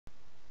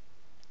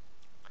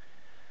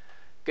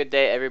Good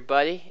day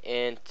everybody.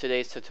 In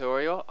today's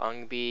tutorial I'm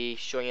going to be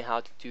showing you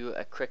how to do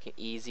a quick and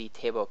easy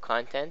table of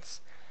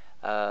contents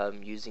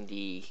using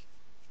the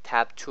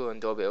tab tool in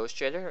Adobe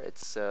Illustrator.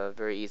 It's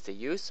very easy to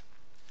use,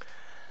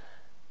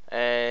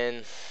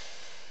 and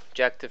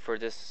objective for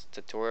this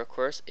tutorial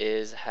course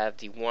is have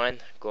the 1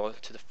 go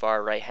to the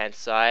far right hand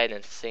side,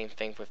 and same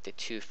thing with the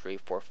 2, 3,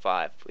 4,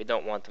 5. We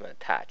don't want them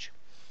attached.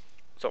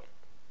 So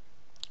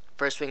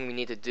first thing we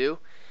need to do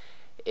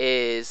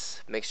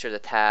is make sure the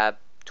tab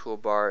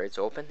toolbar is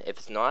open. If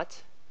it's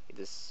not, you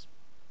just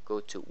go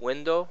to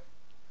Window,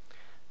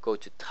 go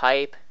to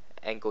Type,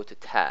 and go to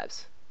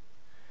Tabs,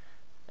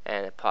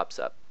 and it pops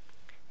up.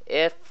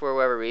 If for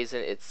whatever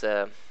reason it's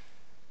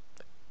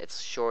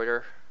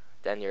shorter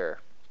than your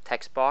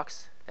text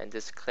box, and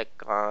just click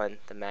on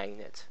the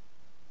magnet.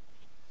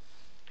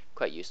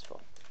 Quite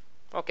useful.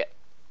 Okay.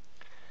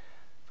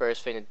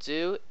 First thing to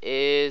do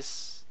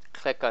is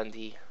click on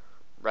the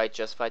right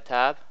Justify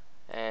tab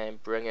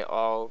and bring it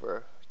all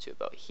over to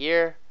about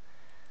here.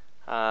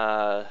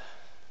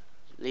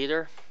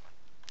 Leader,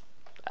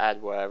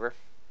 add whatever.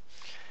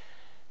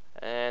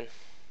 And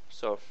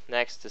so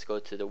next, just go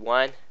to the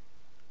 1.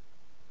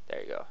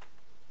 There you go.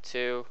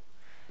 2,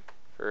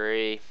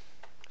 3,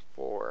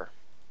 4,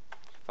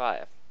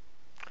 5.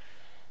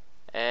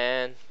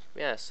 And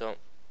yeah, so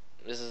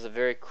this is a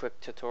very quick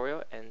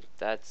tutorial, and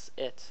that's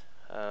it.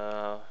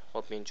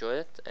 Hope you enjoyed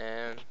it,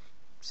 and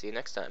see you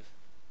next time.